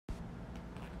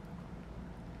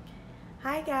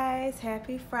Hi guys,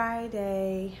 happy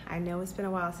Friday. I know it's been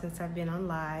a while since I've been on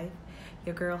live.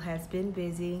 Your girl has been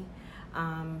busy,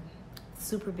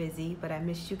 super busy, but I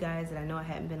missed you guys and I know I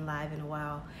hadn't been live in a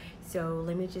while. So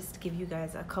let me just give you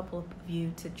guys a couple of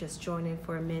you to just join in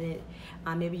for a minute.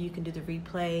 Maybe you can do the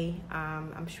replay.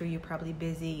 I'm sure you're probably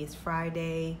busy. It's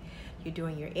Friday. You're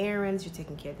doing your errands, you're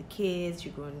taking care of the kids,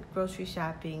 you're going grocery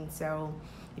shopping. So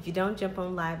if you don't jump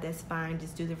on live, that's fine.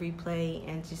 Just do the replay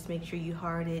and just make sure you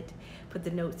heart it. Put the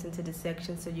notes into the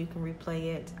section so you can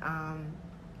replay it.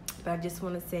 But I just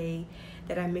want to say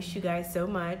that I miss you guys so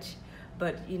much.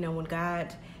 But you know, when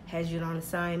God has you on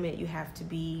assignment, you have to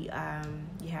be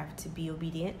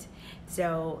obedient.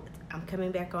 So I'm coming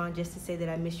back on just to say that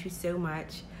I miss you so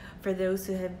much. For those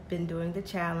who have been doing the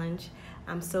challenge,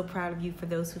 I'm so proud of you. For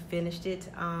those who finished it,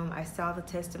 I saw the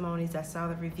testimonies, I saw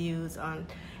the reviews on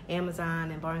Amazon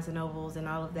and Barnes and Nobles and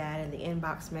all of that, and the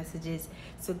inbox messages.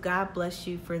 So God bless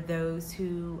you for those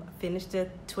who finished the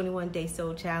 21-day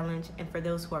soul challenge, and for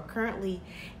those who are currently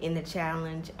in the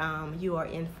challenge, you are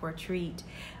in for a treat.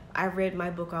 I read my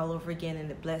book all over again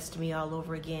and it blessed me all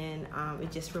over again.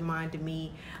 It just reminded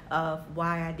me of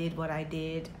why I did what I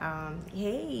did.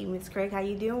 Hey, Miss Craig, how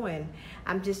you doing?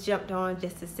 I'm just jumped on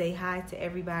just to say hi to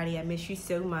everybody. I miss you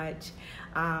so much.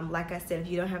 Like I said, if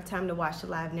you don't have time to watch the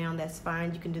live now, that's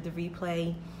fine. You can do the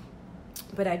replay.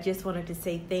 But I just wanted to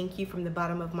say thank you from the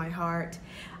bottom of my heart.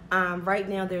 Right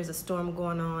now there's a storm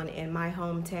going on in my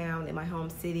hometown, in my home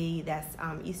city. That's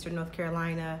Eastern North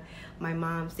Carolina. My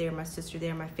mom's there, my sister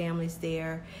there, my family's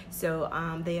there. So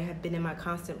they have been in my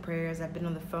constant prayers. I've been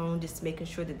on the phone just making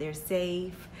sure that they're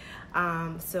safe.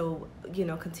 So, you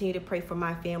know, continue to pray for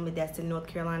my family that's in North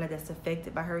Carolina that's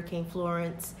affected by Hurricane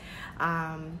Florence.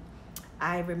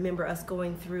 I remember us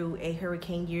going through a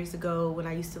hurricane years ago when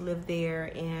I used to live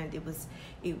there, and it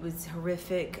was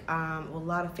horrific. A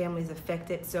lot of families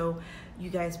affected. So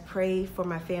you guys pray for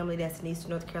my family that's in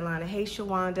Eastern North Carolina. Hey,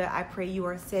 Shawanda, I pray you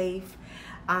are safe.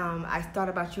 I thought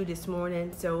about you this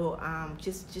morning, so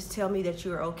just tell me that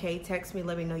you're okay. Text me,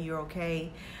 let me know you're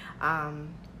okay.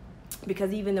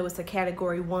 Because even though it's a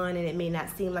category 1 and it may not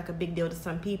seem like a big deal to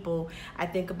some people, I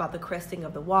think about the cresting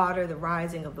of the water, the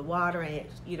rising of the water, and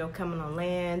it, you know, coming on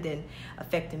land and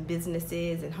affecting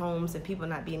businesses and homes and people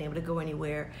not being able to go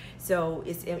anywhere. So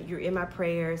you're in my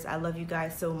prayers. I love you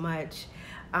guys so much.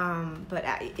 But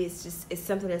it's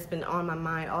something that's been on my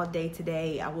mind all day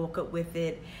today. I woke up with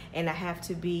it, and I have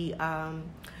to be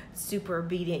super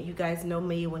obedient. You guys know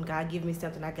me. When God gives me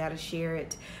something, I gotta share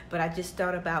it. But I just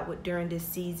thought about what during this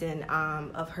season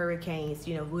of hurricanes,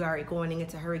 you know, we are going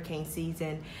into hurricane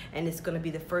season, and it's going to be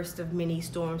the first of many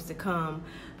storms to come.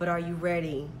 But are you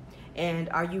ready? And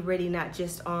are you ready not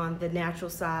just on the natural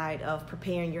side of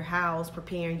preparing your house,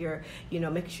 preparing your, you know,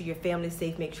 making sure your family's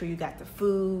safe, make sure you got the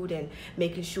food, and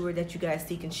making sure that you guys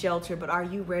seeking shelter, but are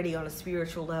you ready on a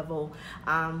spiritual level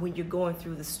when you're going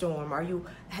through the storm?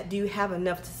 Do you have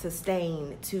enough to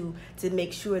sustain, to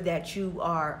make sure that you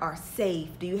are safe?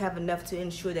 Do you have enough to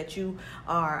ensure that you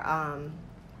are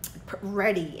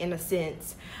ready, in a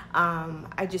sense?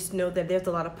 I just know that there's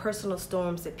a lot of personal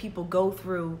storms that people go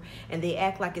through, and they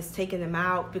act like it's taking them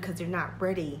out because they're not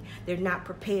ready, they're not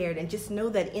prepared. And just know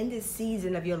that in this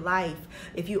season of your life,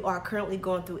 if you are currently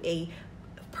going through a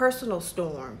personal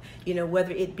storm, you know,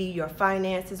 whether it be your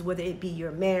finances, whether it be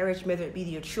your marriage, whether it be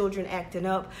your children acting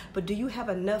up, but do you have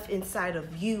enough inside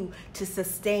of you to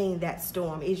sustain that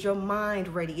storm? Is your mind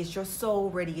ready? Is your soul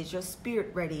ready? Is your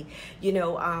spirit ready? You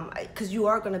know, because you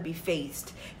are going to be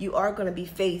faced. You are going to be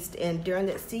faced. And during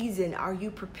that season, are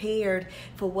you prepared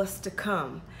for what's to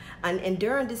come? And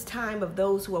during this time of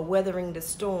those who are weathering the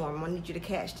storm, I need you to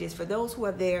catch this. For those who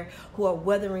are there, who are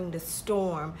weathering the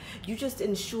storm, you just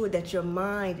ensure that your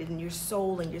mind and your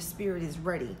soul and your spirit is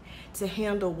ready to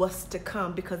handle what's to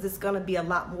come, because it's going to be a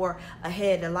lot more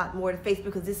ahead, a lot more to face,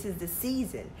 because this is the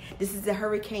season. This is the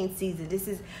hurricane season. This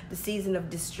is the season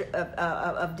of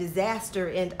disaster.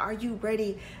 And are you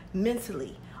ready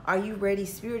mentally? Are you ready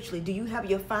spiritually? Do you have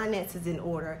your finances in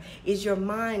order? Is your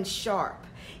mind sharp?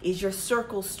 Is your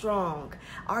circle strong?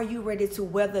 Are you ready to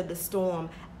weather the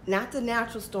storm? Not the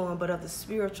natural storm, but of the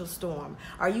spiritual storm.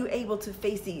 Are you able to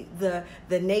face the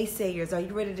naysayers? Are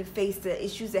you ready to face the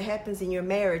issues that happens in your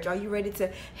marriage? Are you ready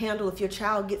to handle if your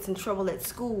child gets in trouble at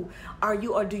school? Or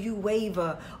do you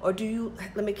waver? Or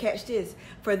let me catch this.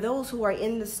 For those who are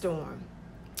in the storm,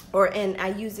 and I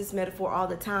use this metaphor all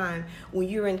the time, when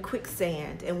you're in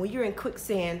quicksand, and when you're in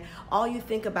quicksand, all you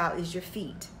think about is your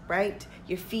feet, right?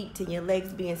 Your feet and your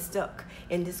legs being stuck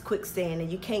in this quicksand, and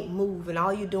you can't move, and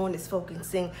all you're doing is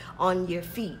focusing on your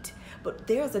feet. But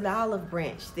there's an olive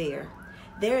branch there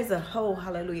there's a whole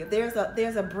hallelujah. There's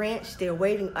a branch there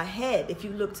waiting ahead if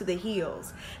you look to the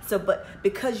hills. So, but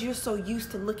because you're so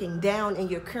used to looking down in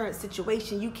your current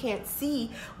situation, you can't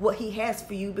see what he has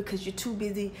for you because you're too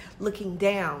busy looking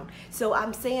down. So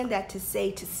I'm saying that to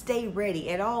say to stay ready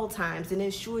at all times and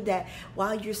ensure that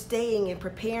while you're staying and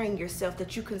preparing yourself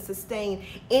that you can sustain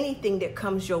anything that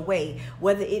comes your way,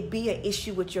 whether it be an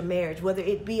issue with your marriage, whether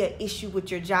it be an issue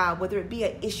with your job, whether it be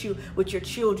an issue with your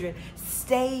children.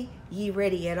 Stay ye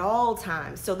ready at all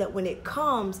times so that when it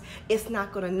comes, it's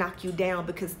not going to knock you down,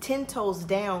 because 10 toes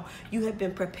down, you have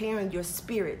been preparing your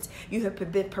spirits. You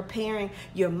have been preparing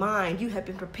your mind. You have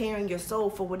been preparing your soul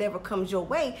for whatever comes your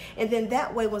way. And then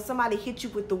that way, when somebody hits you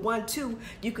with the 1-2,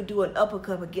 you could do an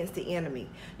uppercut against the enemy.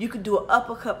 You could do an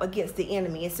uppercut against the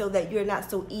enemy. And so that you're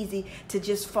not so easy to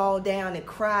just fall down and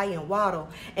cry and waddle.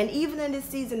 And even in this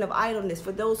season of idleness,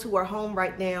 for those who are home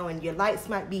right now and your lights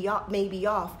might be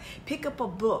off, pick up a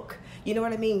book. You know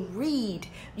what I mean? Read,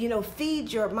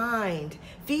 feed your mind.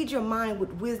 Feed your mind with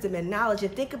wisdom and knowledge,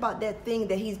 and think about that thing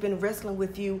that he's been wrestling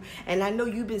with you. And I know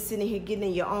you've been sitting here getting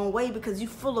in your own way because you're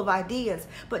full of ideas,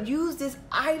 but use this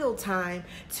idle time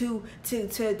to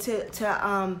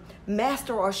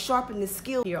master or sharpen the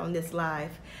skill here on this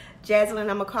live. Jaslyn,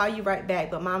 I'm gonna call you right back,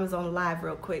 but Mama's on the live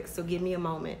real quick, so give me a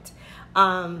moment.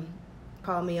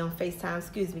 Call me on FaceTime,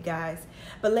 excuse me guys.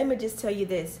 But let me just tell you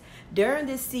this. During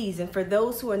this season, for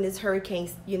those who are in this hurricane,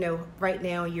 right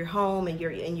now you're home and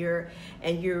you're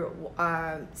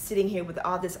sitting here with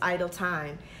all this idle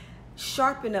time,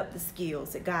 sharpen up the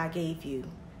skills that God gave you.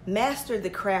 Master the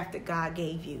craft that God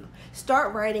gave you.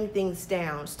 Start writing things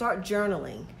down. Start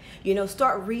journaling.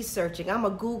 Start researching. I'm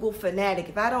a Google fanatic.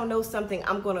 If I don't know something,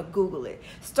 I'm going to Google it.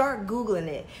 Start Googling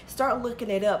it. Start looking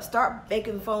it up. Start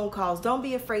making phone calls. Don't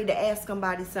be afraid to ask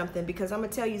somebody something, because I'm going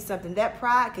to tell you something. That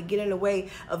pride could get in the way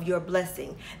of your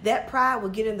blessing. That pride will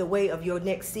get in the way of your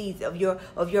next season, of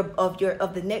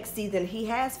the next season he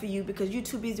has for you, because you're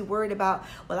too busy worried about,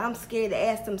 well, I'm scared to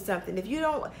ask them something. If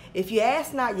you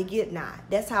ask not, you get not.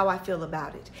 That's how I feel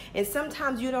about it. And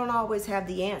sometimes you don't always have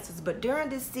the answers, but during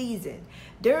this season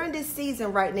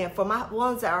right now, for my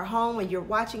ones that are home and you're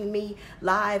watching me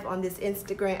live on this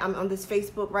Instagram, I'm on this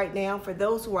Facebook right now, for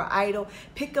those who are idle,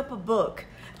 pick up a book,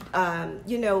 and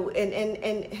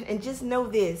just know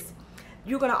this.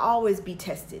 You're going to always be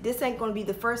tested. This ain't going to be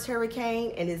the first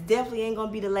hurricane, and it definitely ain't going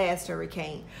to be the last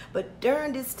hurricane. But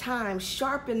during this time,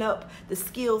 sharpen up the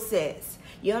skill sets.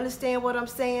 You understand what I'm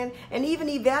saying? And even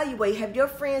evaluate. Have your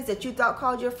friends that you thought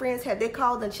called your friends, have they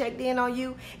called and checked in on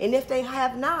you? And if they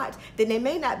have not, then they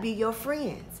may not be your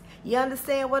friends. You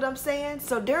understand what I'm saying?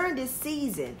 So during this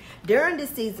season,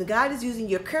 God is using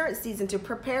your current season to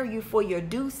prepare you for your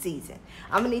due season.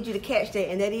 I'm going to need you to catch that,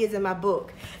 and that is in my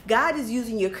book. God is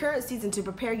using your current season to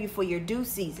prepare you for your due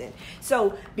season.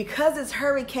 So because it's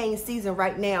hurricane season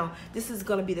right now, this is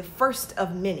going to be the first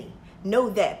of many. Know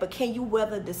that. But can you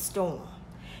weather the storm?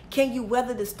 Can you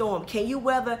weather the storm? Can you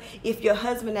weather if your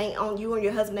husband ain't on, you and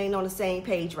your husband ain't on the same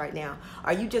page right now?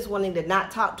 Are you just wanting to not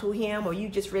talk to him? Or you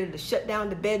just ready to shut down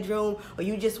the bedroom? Or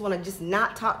you just want to just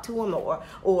not talk to him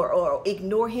or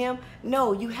ignore him?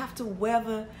 No, you have to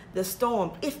weather the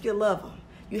storm if you love him.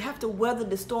 You have to weather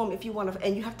the storm if you want to,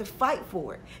 and you have to fight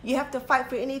for it. You have to fight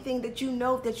for anything that you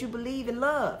know that you believe and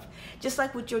love. Just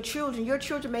like with your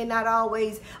children may not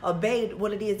always obey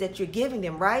what it is that you're giving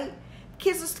them, right?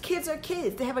 Kids are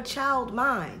kids. They have a child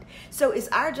mind. So it's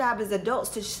our job as adults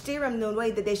to steer them the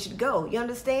way that they should go. You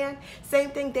understand?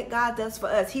 Same thing that God does for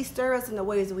us. He stirs us in the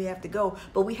ways that we have to go,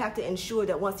 but we have to ensure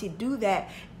that once he do that,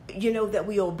 that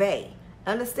we obey.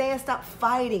 Understand? Stop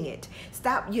fighting it.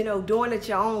 Stop, doing it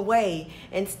your own way,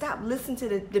 and stop listening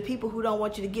to the people who don't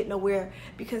want you to get nowhere,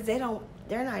 because they're not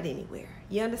anywhere.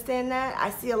 You understand that? I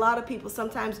see a lot of people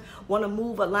sometimes want to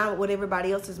move along with what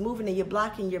everybody else is moving, and you're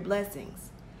blocking your blessings.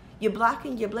 You're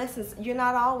blocking your blessings. You're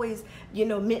not always,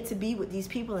 meant to be with these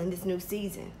people in this new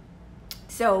season.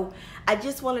 So I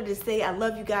just wanted to say I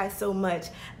love you guys so much.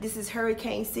 This is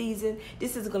hurricane season.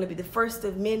 This is going to be the first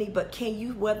of many, but can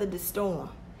you weather the storm?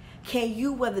 Can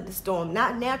you weather the storm?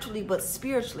 Not naturally, but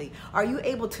spiritually. Are you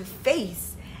able to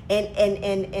face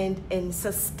and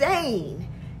sustain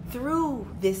through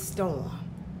this storm?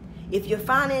 If your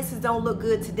finances don't look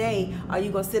good today, are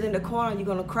you going to sit in the corner? Are you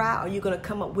going to cry? Or are you going to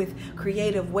come up with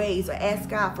creative ways or ask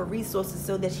God for resources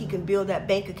so that he can build that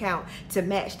bank account to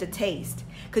match the taste?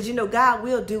 Because God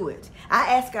will do it.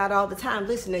 I ask God all the time,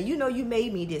 listen, now you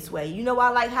made me this way. I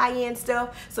like high-end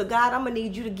stuff. So God, I'm going to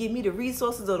need you to give me the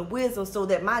resources or the wisdom so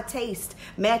that my taste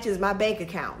matches my bank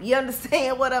account. You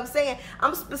understand what I'm saying?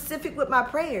 I'm specific with my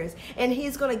prayers. And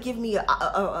he's going to give me an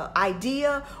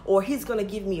idea, or he's going to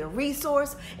give me a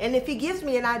resource. And if he gives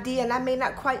me an idea and I may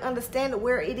not quite understand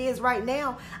where it is right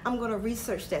now, I'm going to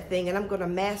research that thing and I'm going to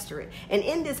master it. And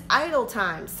in this idle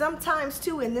time, sometimes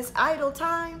too, in this idle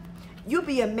time, you'll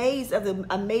be amazed of the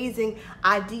amazing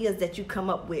ideas that you come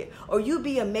up with. Or you'll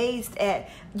be amazed at,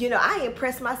 I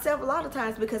impress myself a lot of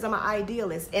times because I'm an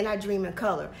idealist and I dream in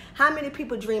color. How many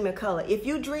people dream in color? If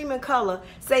you dream in color,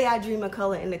 say I dream in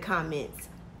color in the comments.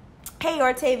 Hey,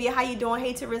 Artavia, how you doing?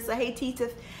 Hey, Teresa. Hey,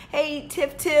 Tiff. Hey,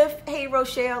 Tiff. Hey,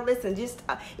 Rochelle. Listen, just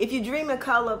if you dream in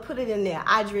color, put it in there.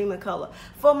 I dream in color.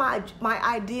 For my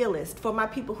idealists, for my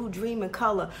people who dream in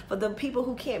color, for the people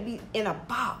who can't be in a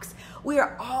box, we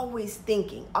are always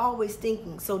thinking, always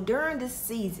thinking. So during this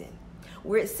season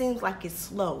where it seems like it's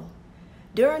slow,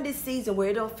 during this season where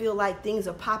it don't feel like things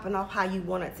are popping off how you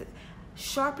want it to,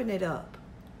 sharpen it up.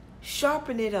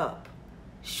 Sharpen it up.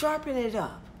 Sharpen it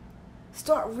up.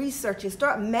 Start researching,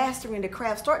 start mastering the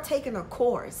craft, start taking a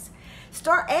course,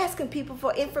 start asking people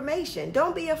for information.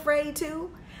 Don't be afraid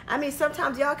to. I mean,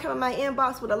 sometimes y'all come in my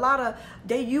inbox with a lot of,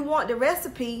 you want the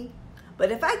recipe, but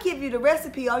if I give you the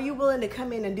recipe, are you willing to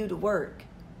come in and do the work?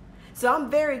 So I'm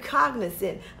very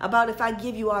cognizant about if I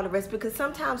give you all the recipe, because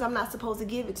sometimes I'm not supposed to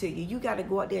give it to you. You got to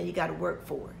go out there and you got to work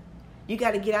for it. You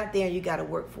got to get out there and you got to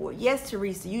work for it. Yes,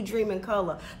 Teresa, you dream in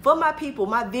color. For my people,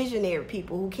 my visionary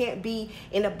people who can't be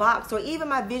in a box, or even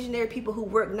my visionary people who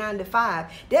work 9 to 5,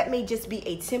 that may just be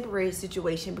a temporary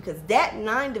situation, because that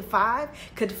 9 to 5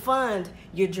 could fund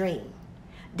your dream.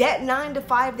 That 9 to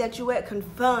 5 that you at can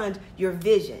fund your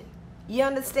vision. You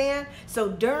understand? So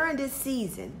during this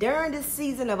season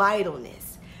of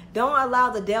idleness, don't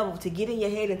allow the devil to get in your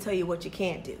head and tell you what you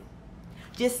can't do.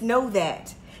 Just know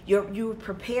that you're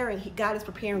preparing. God is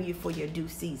preparing you for your due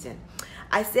season.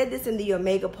 I said this in the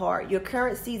Omega part. Your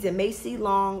current season may seem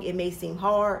long, it may seem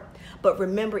hard, but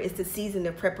remember, it's the season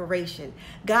of preparation.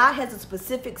 God has a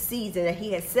specific season that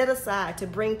he has set aside to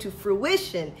bring to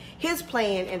fruition his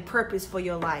plan and purpose for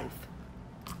your life.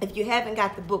 If you haven't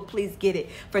got the book, please get it.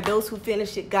 For those who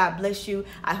finished it, God bless you.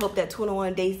 I hope that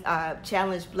 21 days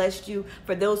challenge blessed you.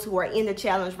 For those who are in the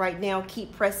challenge right now,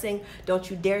 keep pressing. Don't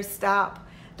you dare stop.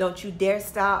 Don't you dare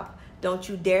stop. Don't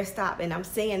you dare stop. And I'm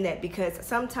saying that because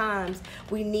sometimes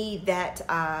we need that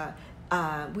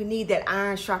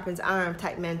iron sharpens iron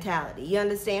type mentality. You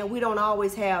understand? We don't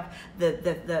always have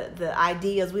the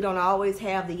ideas. We don't always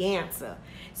have the answer.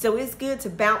 So it's good to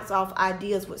bounce off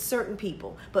ideas with certain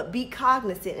people, but be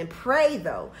cognizant and pray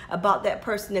though about that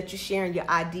person that you're sharing your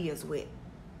ideas with.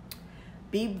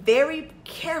 Be very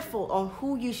careful on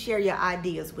who you share your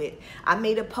ideas with. I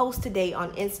made a post today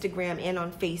on Instagram and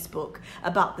on Facebook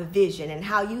about the vision and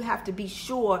how you have to be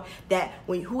sure that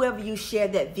when whoever you share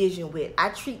that vision with, I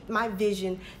treat my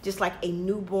vision just like a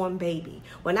newborn baby.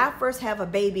 When I first have a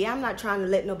baby, I'm not trying to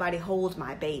let nobody hold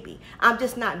my baby. I'm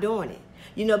just not doing it.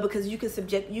 Because you could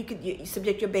subject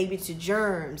your baby to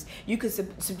germs. You could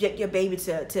subject your baby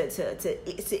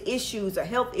to issues or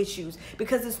health issues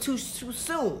because it's too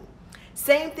soon.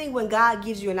 Same thing when God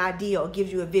gives you an idea or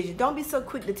gives you a vision. Don't be so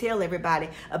quick to tell everybody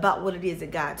about what it is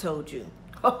that God told you.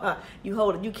 You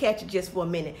hold it, you catch it just for a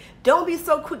minute. Don't be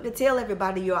so quick to tell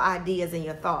everybody your ideas and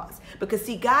your thoughts. Because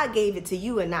see, God gave it to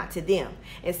you and not to them.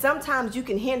 And sometimes you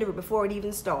can hinder it before it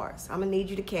even starts. I'm going to need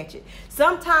you to catch it.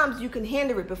 Sometimes you can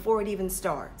hinder it before it even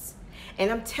starts. And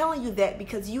I'm telling you that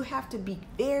because you have to be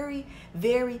very,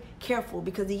 very careful,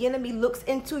 because the enemy looks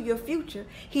into your future.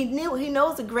 He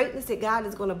knows the greatness that God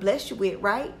is going to bless you with,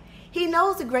 right? He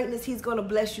knows the greatness he's going to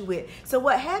bless you with. So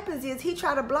what happens is he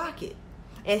try to block it.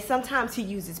 And sometimes he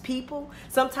uses people.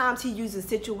 Sometimes he uses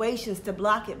situations to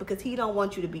block it because he don't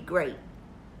want you to be great.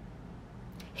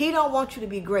 He don't want you to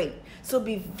be great. So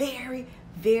be very,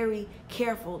 very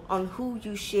careful on who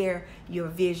you share your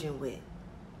vision with.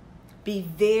 Be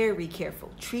very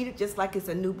careful. Treat it just like it's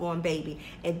a newborn baby,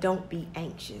 and don't be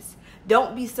anxious.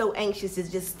 Don't be so anxious to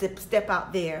just step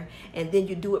out there and then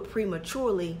you do it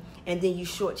prematurely and then you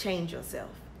shortchange yourself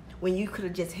when you could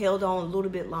have just held on a little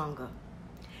bit longer.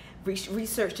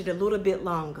 Researched it a little bit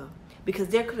longer, because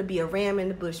there could be a ram in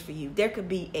the bush for you. There could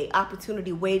be an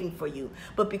opportunity waiting for you.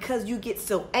 But because you get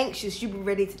so anxious, you be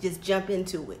ready to just jump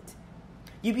into it.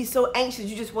 You be so anxious,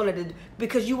 you just wanted to,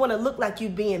 because you want to look like you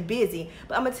being busy.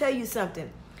 But I'm going to tell you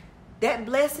something. That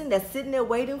blessing that's sitting there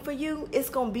waiting for you, it's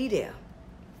going to be there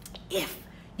if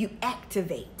you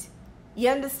activate. You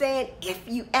understand? If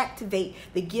you activate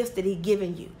the gifts that he's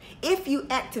given you, if you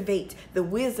activate the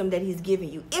wisdom that he's given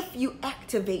you, if you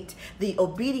activate the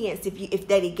obedience if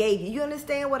that he gave you, you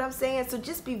understand what I'm saying? So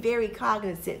just be very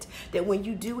cognizant that when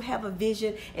you do have a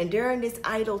vision and during this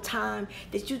idle time,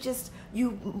 that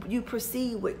you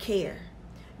proceed with care.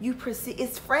 you perceive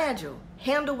it's fragile.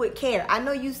 Handle with care. I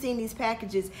know you've seen these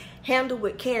packages. Handle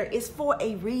with care. It's for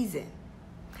a reason.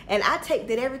 And I take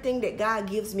that everything that God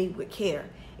gives me with care.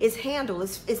 It's handled.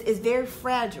 It's very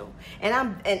fragile. And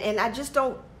I just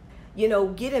don't,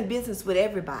 get in business with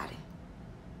everybody.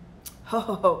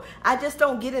 Oh, I just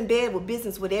don't get in bed with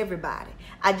business with everybody.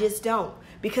 I just don't.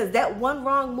 Because that one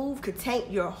wrong move could taint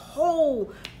your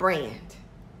whole brand.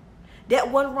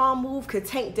 That one wrong move could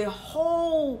taint the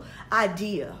whole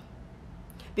idea.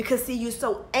 Because, see, you're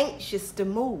so anxious to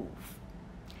move.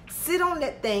 Sit on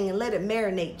that thing and let it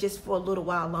marinate just for a little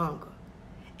while longer.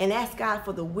 And ask God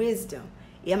for the wisdom.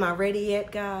 Am I ready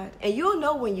yet, God? And you'll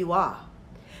know when you are.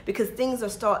 Because things will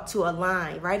start to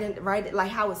align, right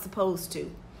like how it's supposed to.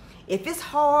 If it's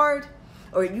hard,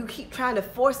 or you keep trying to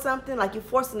force something, like you're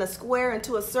forcing a square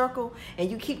into a circle, and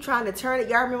you keep trying to turn it.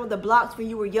 Y'all remember the blocks when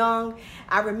you were young?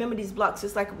 I remember these blocks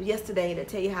just like yesterday to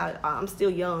tell you how I'm still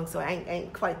young, so I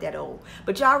ain't quite that old.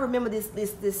 But y'all remember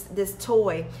this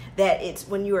toy that it's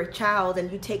when you're a child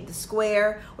and you take the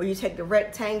square or you take the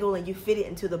rectangle and you fit it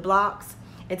into the blocks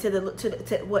and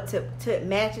it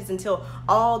matches until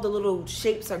all the little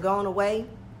shapes are gone away.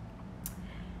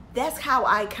 That's how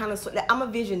I I'm a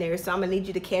visionary, so I'm going to need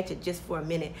you to catch it just for a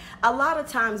minute. A lot of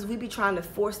times we be trying to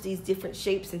force these different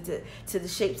shapes into the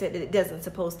shapes that it doesn't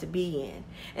supposed to be in.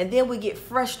 And then we get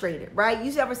frustrated, right?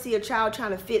 You ever see a child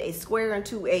trying to fit a square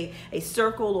into a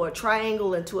circle or a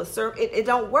triangle into a circle? It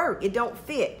don't work. It don't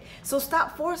fit. So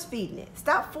stop force feeding it.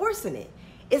 Stop forcing it.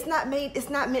 It's not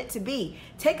meant to be.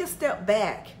 Take a step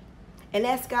back and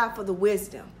ask God for the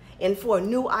wisdom. And for a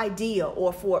new idea,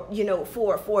 or for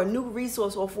a new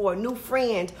resource, or for a new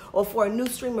friend, or for a new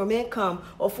stream of income,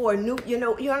 or for a new,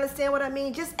 you understand what I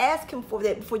mean? Just ask him for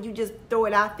that before you just throw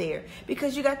it out there.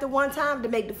 Because you got the one time to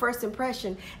make the first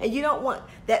impression. And you don't want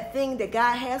that thing that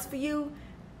God has for you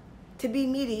to be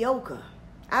mediocre.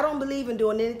 I don't believe in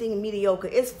doing anything mediocre.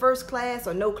 It's first class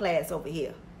or no class over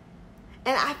here.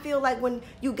 And I feel like when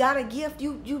you got a gift,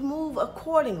 you move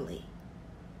accordingly.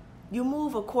 You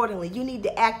move accordingly. You need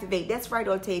to activate. That's right,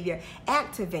 Octavia.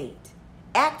 Activate.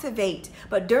 Activate.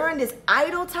 But during this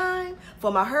idle time, for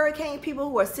my hurricane people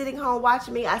who are sitting home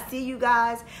watching me, I see you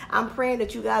guys. I'm praying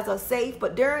that you guys are safe.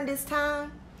 But during this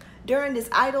time, during this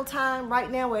idle time, right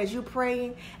now as you're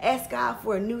praying, ask God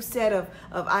for a new set of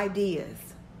ideas.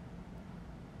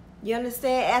 You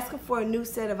understand? Ask him for a new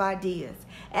set of ideas.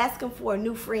 Ask him for a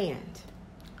new friend,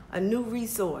 a new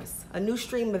resource, a new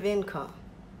stream of income.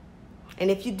 And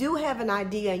if you do have an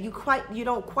idea and you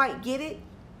don't quite get it,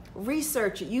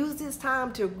 research it. Use this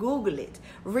time to Google it.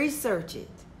 Research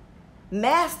it.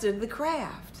 Master the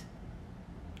craft.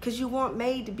 Because you weren't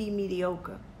made to be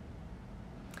mediocre.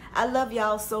 I love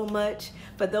y'all so much.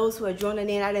 For those who are joining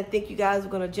in, I didn't think you guys were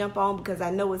going to jump on because I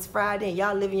know it's Friday and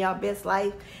y'all living your best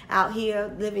life out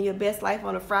here, living your best life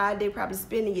on a Friday, probably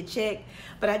spending your check.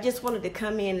 But I just wanted to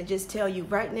come in and just tell you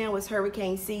right now it's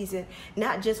hurricane season,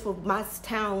 not just for my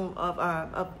town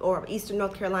or Eastern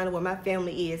North Carolina where my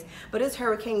family is, but it's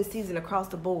hurricane season across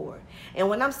the board. And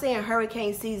when I'm saying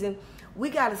hurricane season, we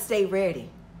got to stay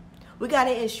ready. We got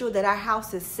to ensure that our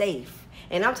house is safe.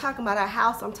 And I'm talking about our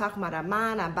house, I'm talking about our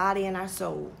mind, our body, and our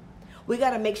soul. We got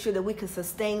to make sure that we can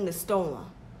sustain the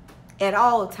storm at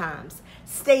all times.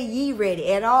 Stay ye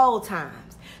ready at all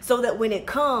times. So that when it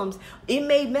comes, it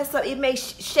may mess up, it may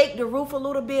shake the roof a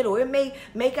little bit, or it may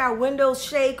make our windows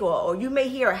shake, or you may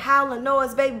hear a howling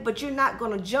noise, baby, but you're not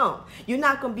going to jump. You're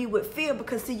not going to be with fear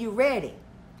because, see, you're ready.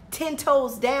 10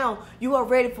 toes down, you are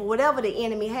ready for whatever the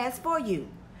enemy has for you.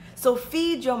 So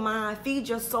feed your mind, feed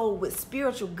your soul with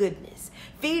spiritual goodness.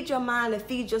 Feed your mind and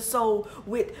feed your soul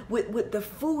with the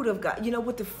food of God,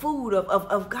 with the food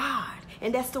of God.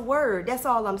 And that's the word. That's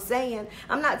all I'm saying.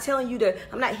 I'm not telling you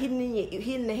I'm not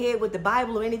hitting the head with the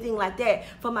Bible or anything like that.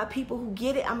 For my people who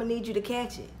get it, I'm going to need you to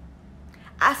catch it.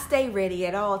 I stay ready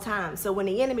at all times. So when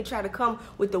the enemy try to come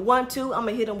with the 1-2, I'm going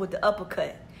to hit him with the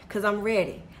uppercut because I'm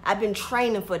ready. I've been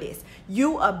training for this.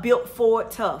 You are built for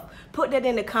it tough. Put that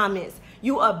in the comments.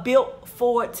 You are built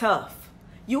for it tough.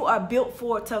 You are built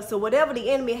for it tough. So whatever the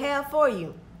enemy have for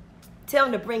you, tell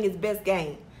him to bring his best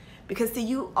game. Because, see,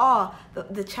 you are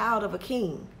the child of a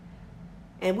king.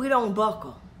 And we don't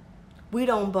buckle. We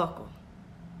don't buckle.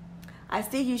 I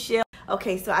see you, Shell.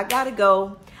 Okay, so I got to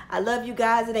go. I love you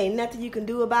guys. It ain't nothing you can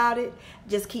do about it.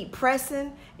 Just keep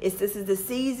pressing. This is the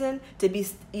season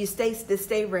to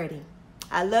stay ready.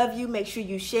 I love you. Make sure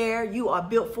you share. You are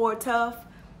built for it tough.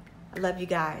 I love you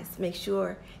guys. Make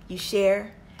sure you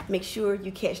share. Make sure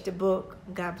you catch the book.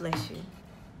 God bless you.